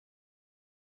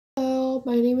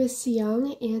Hello, my name is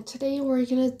Siyoung, and today we're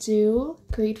gonna do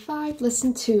grade 5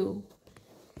 lesson 2.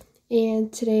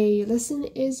 And today's lesson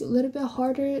is a little bit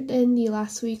harder than the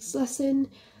last week's lesson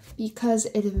because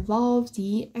it involved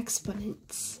the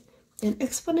exponents. And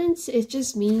exponents, it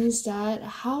just means that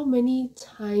how many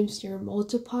times you're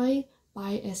multiplying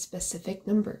by a specific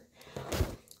number.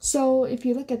 So if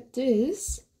you look at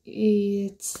this,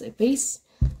 it's a base.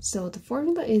 So the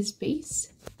formula is base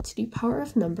to the power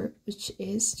of number, which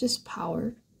is just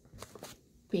power.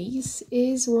 Base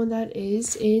is one that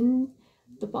is in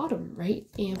the bottom, right?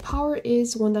 And power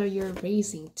is one that you're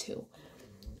raising to.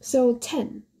 So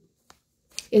 10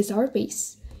 is our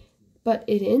base, but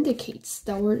it indicates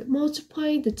that we're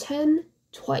multiplying the 10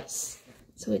 twice.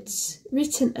 So it's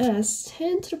written as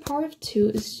 10 to the power of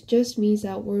 2. It just means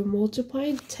that we're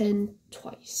multiplying 10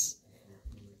 twice.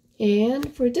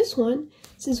 And for this one,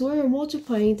 since we're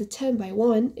multiplying the 10 by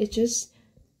 1, it's just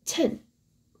 10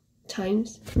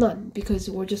 times none because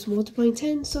we're just multiplying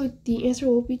 10, so the answer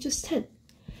will be just 10.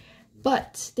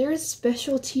 But there's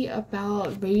specialty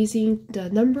about raising the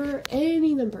number,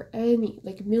 any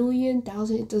like million,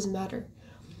 thousand, it doesn't matter.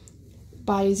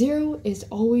 By 0 is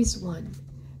always 1.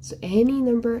 So any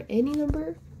number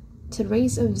to the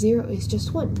raise of 0 is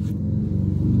just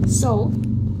 1. So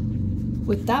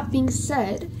with that being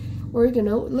said, we're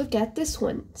gonna look at this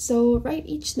one. So write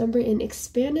each number in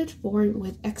expanded form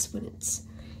with exponents.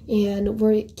 And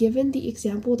we're given the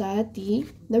example that the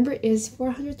number is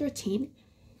 413,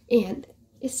 and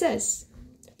it says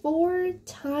 4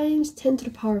 times 10 to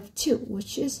the power of 2,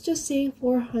 which is just saying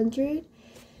 400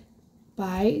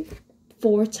 by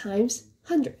 4 times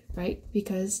 100, right?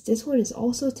 Because this one is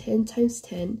also 10 times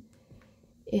 10,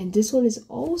 and this one is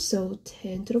also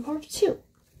 10 to the power of 2.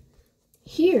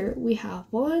 Here we have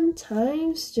 1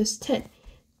 times just 10,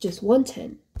 just 1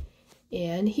 10.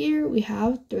 And here we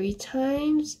have 3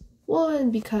 times 1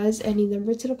 because any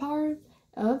number to the power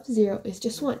of 0 is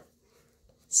just 1.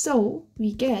 So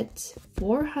we get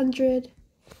 400,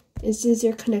 and since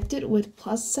they're connected with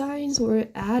plus signs, we're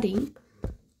adding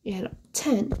and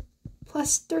 10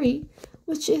 plus 3,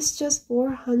 which is just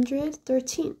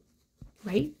 413,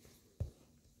 right?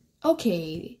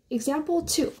 Okay, example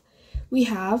 2. We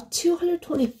have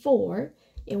 224,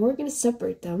 and we're going to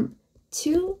separate them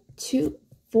 2, 2,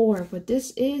 4, but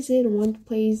this is in 1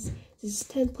 place, this is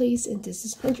 10 place, and this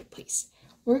is 100 place.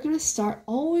 We're going to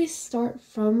always start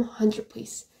from 100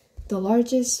 place, the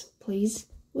largest place,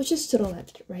 which is to the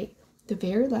left, right? The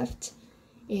very left.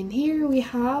 And here we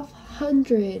have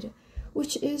 100,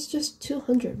 which is just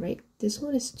 200, right? This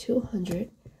one is 200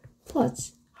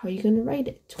 plus, how are you going to write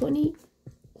it? 20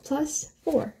 plus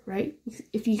 4, right?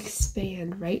 If you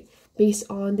expand, right, based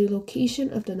on the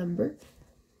location of the number.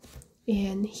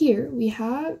 And here we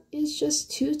have is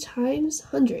just 2 times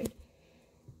 100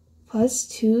 plus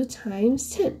 2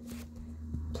 times 10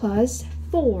 plus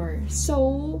 4.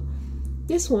 So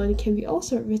this one can be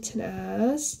also written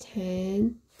as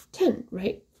 10, 10,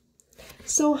 right?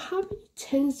 So how many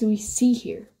 10s do we see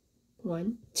here?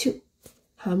 1, 2.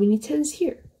 How many 10s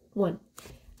here? 1.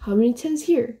 How many 10s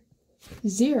here?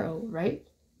 0, right?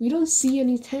 We don't see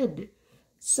any 10.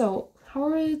 So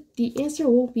the answer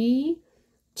will be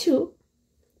 2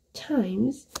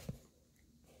 times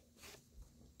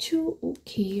 2.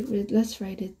 Okay, let's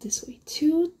write it this way.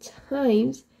 2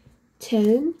 times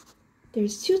 10.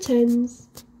 There's 2 10s,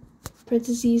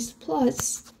 parentheses,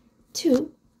 plus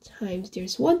 2 times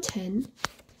there's 1 10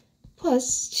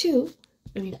 plus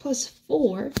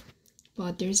 4,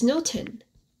 but there's no 10.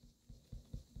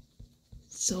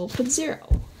 So put 0.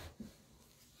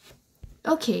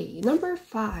 Okay, number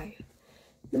 5.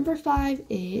 Number 5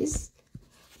 is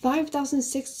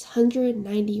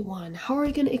 5,691. How are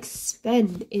we going to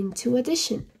expand into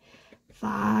addition?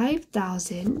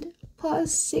 5,000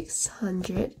 plus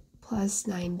 600 plus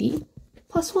 90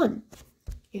 plus 1.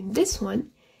 In this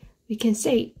one, we can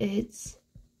say it's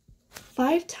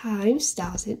 5 times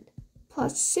 1,000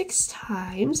 plus 6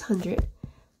 times 100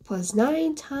 plus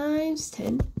 9 times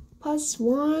 10 plus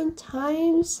 1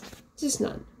 times just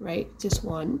none, right? Just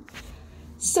 1.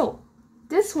 So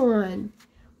this one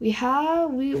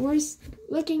we're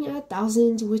looking at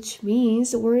thousands, which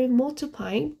means we're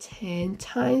multiplying 10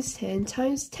 times 10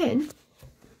 times 10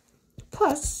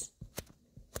 plus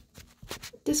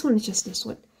this one is just this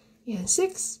one, and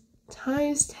 6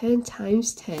 times 10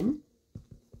 times 10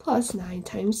 plus 9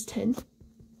 times 10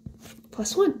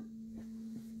 plus 1.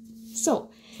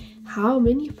 So how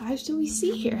many 5s do we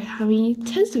see here? How many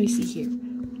 10s do we see here?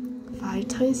 5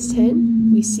 times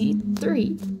 10, we see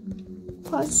 3,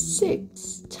 plus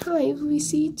 6 times we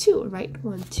see 2, right?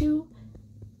 1, 2.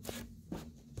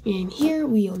 And here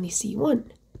we only see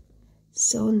 1.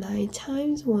 So 9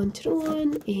 times 1 to the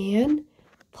 1 and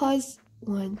plus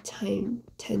 1 times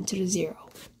 10 to the 0.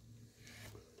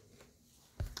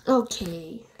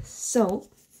 Okay, so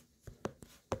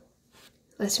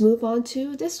let's move on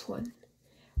to this one.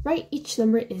 Write each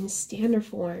number in standard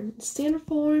form. Standard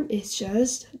form is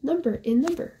just number in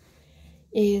number.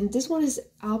 And this one is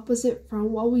opposite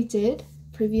from what we did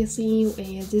previously,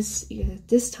 and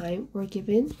this time we're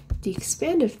given the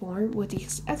expanded form with the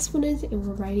exponent, and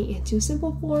we're writing into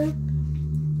simple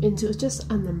form into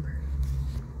just a number.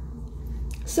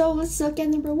 So let's look at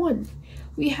number 1.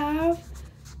 We have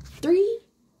 3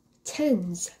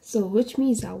 tens, so which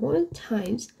means that 1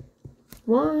 times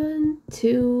 1,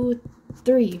 2,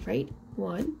 3, right?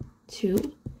 1,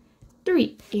 2,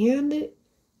 3. And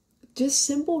just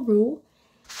simple rule,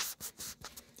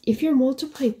 if you're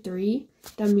multiplying 3,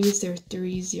 that means there are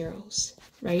 3 zeros,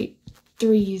 right?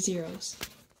 3 zeros.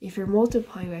 If you're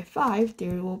multiplying by 5,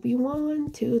 there will be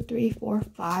 1, 2, 3, 4,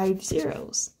 5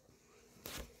 zeros.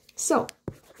 So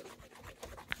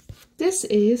this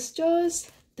is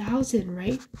just 1,000,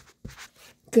 right?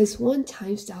 Because 1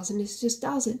 times 1,000 is just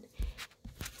 1,000.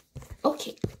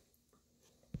 Okay.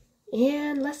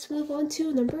 And let's move on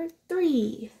to number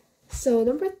 3. So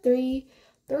number 3,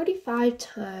 35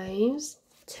 times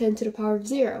 10 to the power of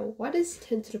 0. What is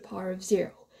 10 to the power of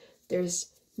 0? There's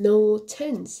no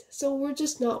tens, so we're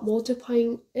just not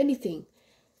multiplying anything,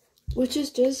 which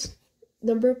is just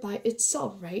number by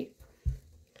itself, right?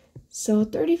 So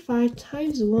 35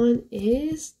 times 1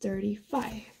 is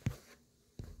 35.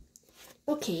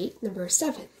 Okay, number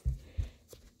 7.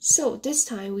 So this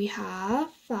time we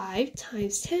have 5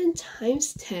 times 10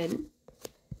 times 10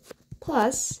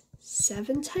 plus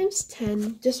 7 times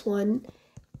 10, just 1,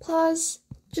 plus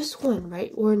just 1,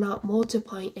 right? We're not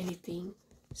multiplying anything,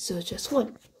 so just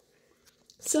 1.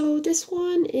 So this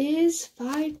one is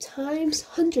 5 times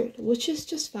 100, which is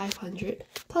just 500,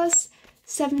 plus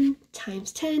 7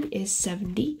 times 10 is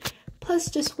 70, plus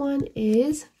just 1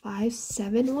 is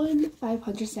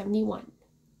 571.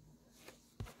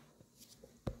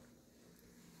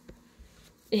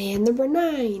 And number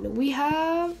 9, we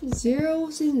have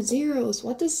zeros and zeros.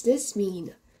 What does this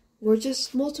mean? We're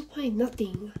just multiplying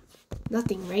nothing,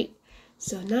 right?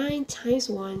 So 9 times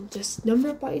 1, just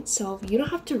number by itself. You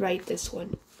don't have to write this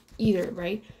one either,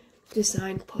 right? Just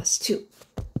 9 plus 2,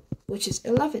 which is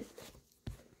 11.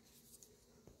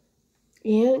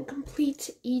 And complete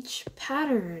each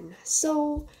pattern.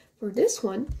 So for this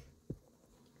one,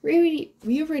 we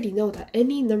already know that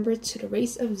any number to the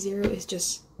race of 0 is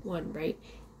just 1, right?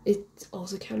 It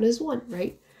also counts as 1,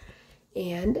 right?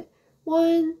 And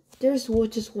 1, there's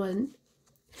just 1,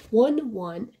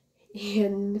 1.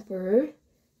 And for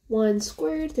 1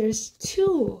 squared, there's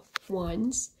 2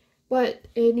 1s. But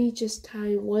any just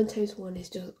time 1 times 1 is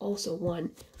just also 1.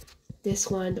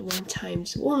 This one, 1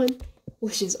 times 1,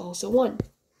 which is also 1.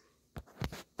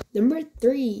 Number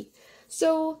 3.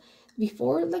 So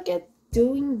before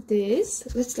doing this,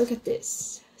 let's look at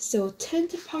this. So 10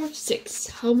 to the power of 6.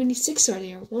 How many 6 are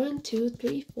there? 1, 2,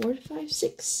 3, 4, 5,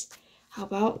 6. How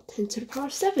about 10 to the power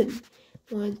of 7?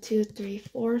 1, 2, 3,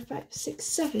 4, 5, 6,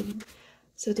 7.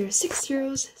 So there are 6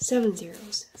 zeros, 7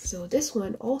 zeros. So this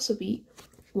one also be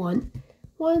 1,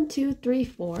 1, 2, 3,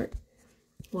 4.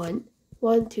 1,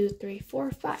 1, 2, 3,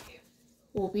 4, 5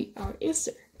 will be our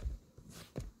answer.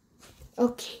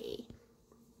 Okay.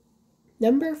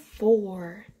 Number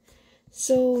 4.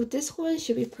 So this one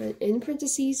should be put in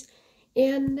parentheses,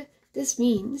 and this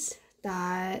means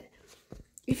that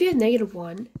if you have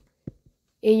 -1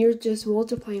 and you're just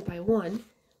multiplying by 1,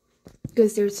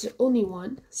 because there's only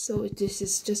 1, so this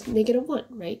is just -1,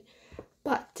 right?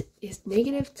 But if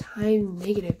negative times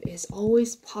negative is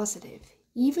always positive.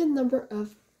 Even number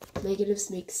of negatives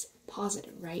makes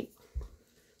positive, right?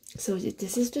 So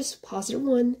this is just positive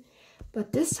 1,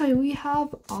 but this time we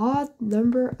have odd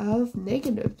number of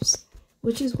negatives,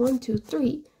 which is 1, 2,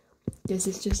 3. This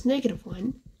is just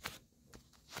 -1.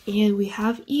 And we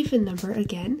have even number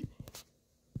again.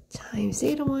 Times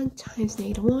 -1 times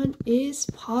 -1 is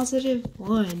positive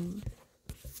 1.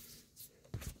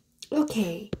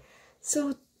 Okay,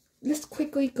 so let's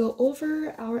quickly go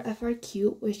over our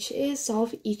FRQ, which is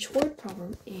solve each word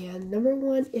problem. And number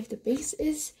 1, if the base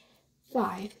is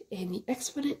 5 and the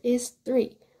exponent is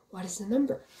 3, what is the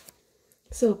number?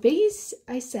 So base,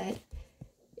 I said,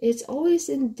 it's always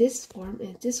in this form,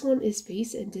 and this one is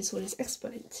base and this one is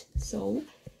exponent. So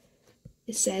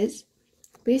it says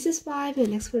base is 5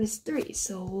 and exponent is 3.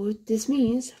 So this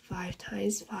means 5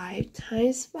 times 5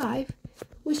 times 5,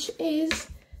 which is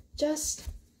just,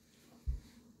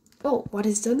 oh, what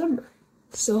is the number?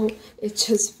 So it's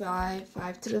just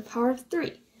 5 to the power of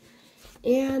 3.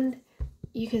 And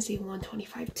you can say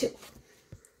 125 too.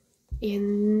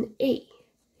 In A,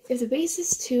 if the base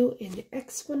is 2 and the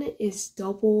exponent is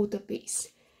double the base.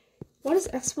 What is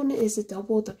exponent is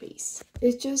double the base?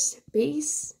 It's just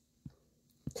base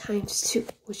times 2,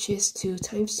 which is 2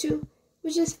 times 2,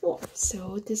 which is 4.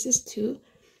 So this is 2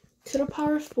 to the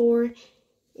power 4,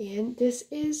 and this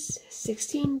is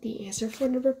 16, the answer for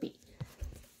number B.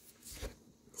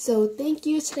 So thank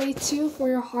you today too for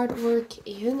your hard work,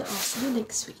 and I'll see you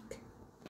next week.